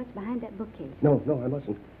show me what's behind that bookcase. No, I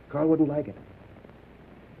mustn't. Carl wouldn't like it.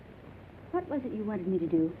 What was it you wanted me to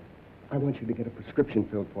do? I want you to get a prescription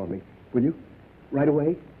filled for me. Will you? Right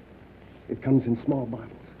away? It comes in small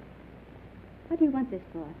bottles. What do you want this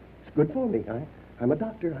for? It's good for me. I'm a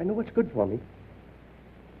doctor. I know what's good for me.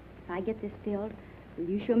 If I get this filled, will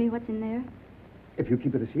you show me what's in there? If you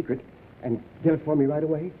keep it a secret and get it for me right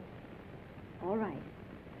away. All right.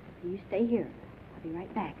 You stay here. I'll be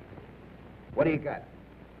right back. What do you got?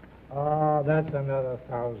 Oh, that's another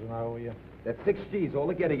 1,000 I owe you. That's 6 G's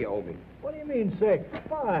altogether you owe me. What do you mean 6?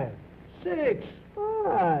 5. 6.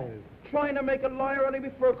 5. Trying to make a liar out of me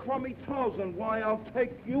for a crummy 1,000. Why, I'll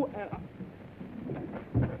take you and...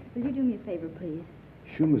 Will you do me a favor, please?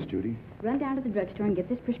 Sure, Miss Judy. Run down to the drugstore and get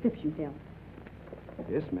this prescription filled.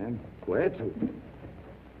 Yes, ma'am. Glad to.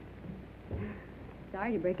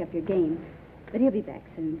 Sorry to break up your game, but he'll be back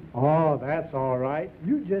soon. Oh, that's all right.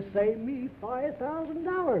 You just saved me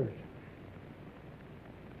 $5,000.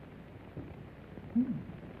 I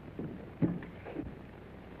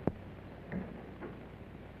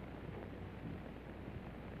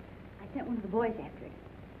sent one of the boys after it.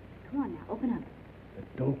 Come on now, open up.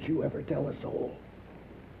 Don't you ever tell a soul.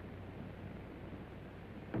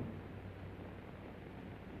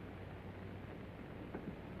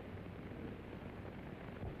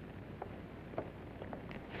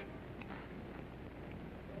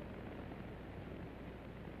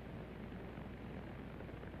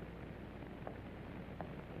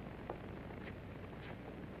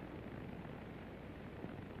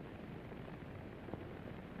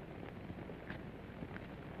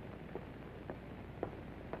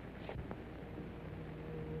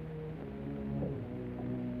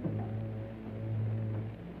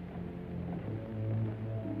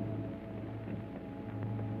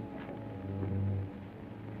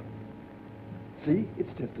 See? It's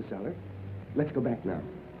just a cellar. Let's go back now.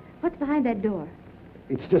 What's behind that door?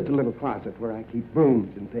 It's just a little closet where I keep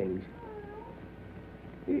brooms and things.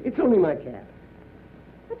 It's only my cat.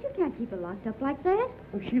 But you can't keep it locked up like that.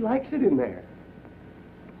 Well, she likes it in there.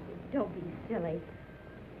 Don't be silly.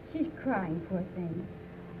 She's crying, poor thing.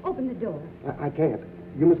 Open the door. I can't.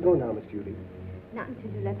 You must go now, Miss Judy. Not until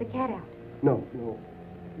you let the cat out. No.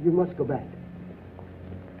 You must go back.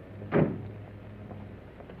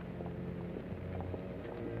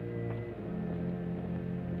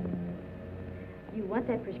 You want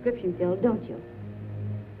that prescription filled, don't you?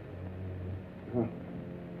 Huh.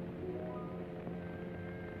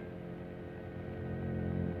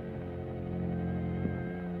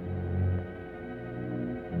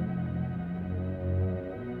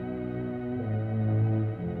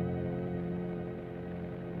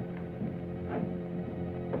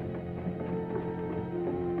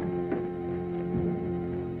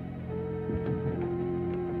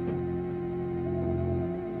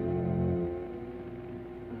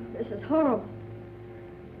 This is horrible.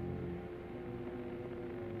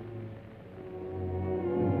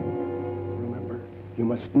 Remember, you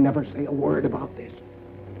must never say a word about this.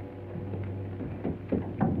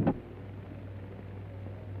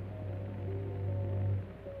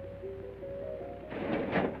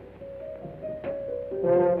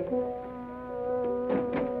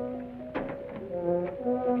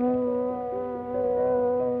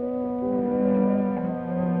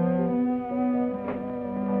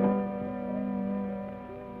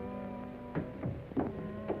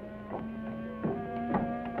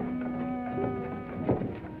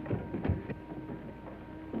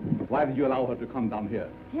 Why did you allow her to come down here?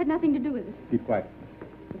 He had nothing to do with it. Keep quiet.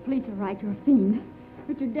 The police are right. You're a fiend.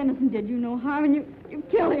 Richard Dennison did you no harm, and you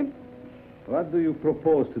killed him. What do you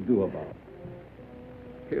propose to do about it?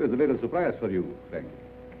 Here's a little surprise for you, Frank.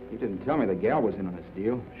 You didn't tell me the gal was in on this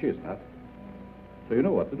deal. She's not. So you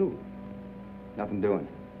know what to do. Nothing doing.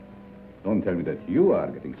 Don't tell me that you are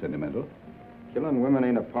getting sentimental. Killing women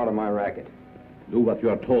ain't a part of my racket. Do what you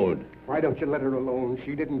are told. Why don't you let her alone?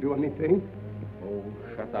 She didn't do anything. Oh,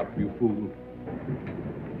 shut up, you fool.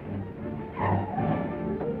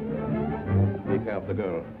 Take care of the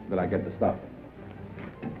girl till I get the stuff.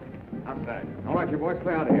 Outside. All right, you boys,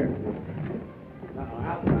 play out of here.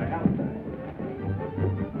 Outside.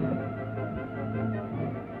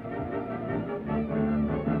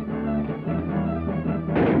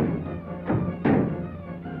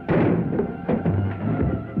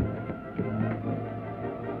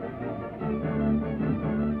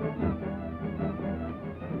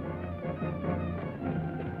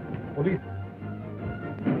 Police.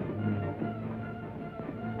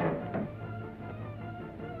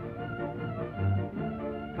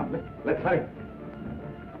 Come, let's hurry.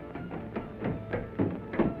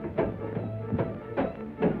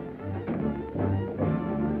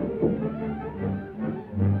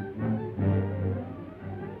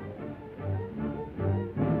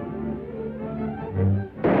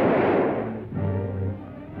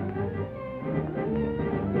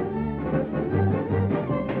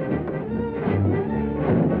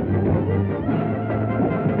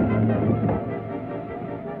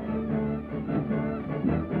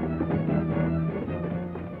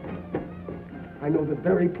 I know the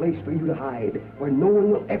very place for you to hide, where no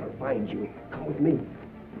one will ever find you. Come with me.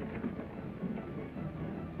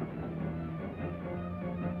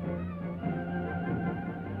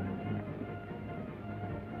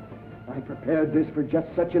 I prepared this for just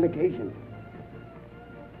such an occasion.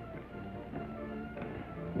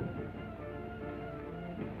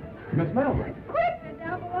 Miss Melvin. Quick, they're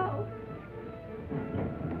down below.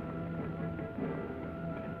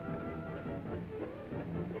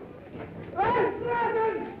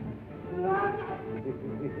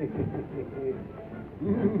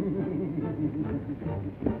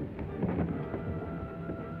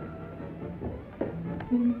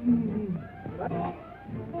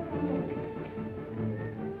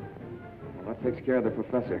 Well, that takes care of the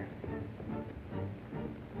professor.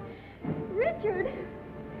 Richard.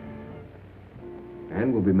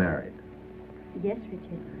 And we'll be married. Yes,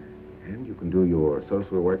 Richard. And you can do your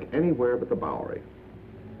social work anywhere but the Bowery.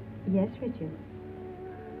 Yes, Richard.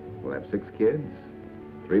 We'll have 6 kids,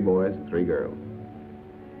 3 boys and 3 girls.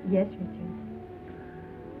 Yes, Richard.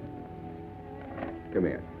 Come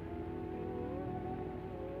here.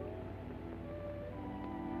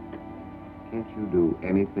 Can't you do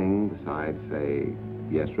anything besides say,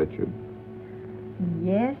 yes, Richard?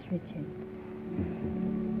 Yes, Richard.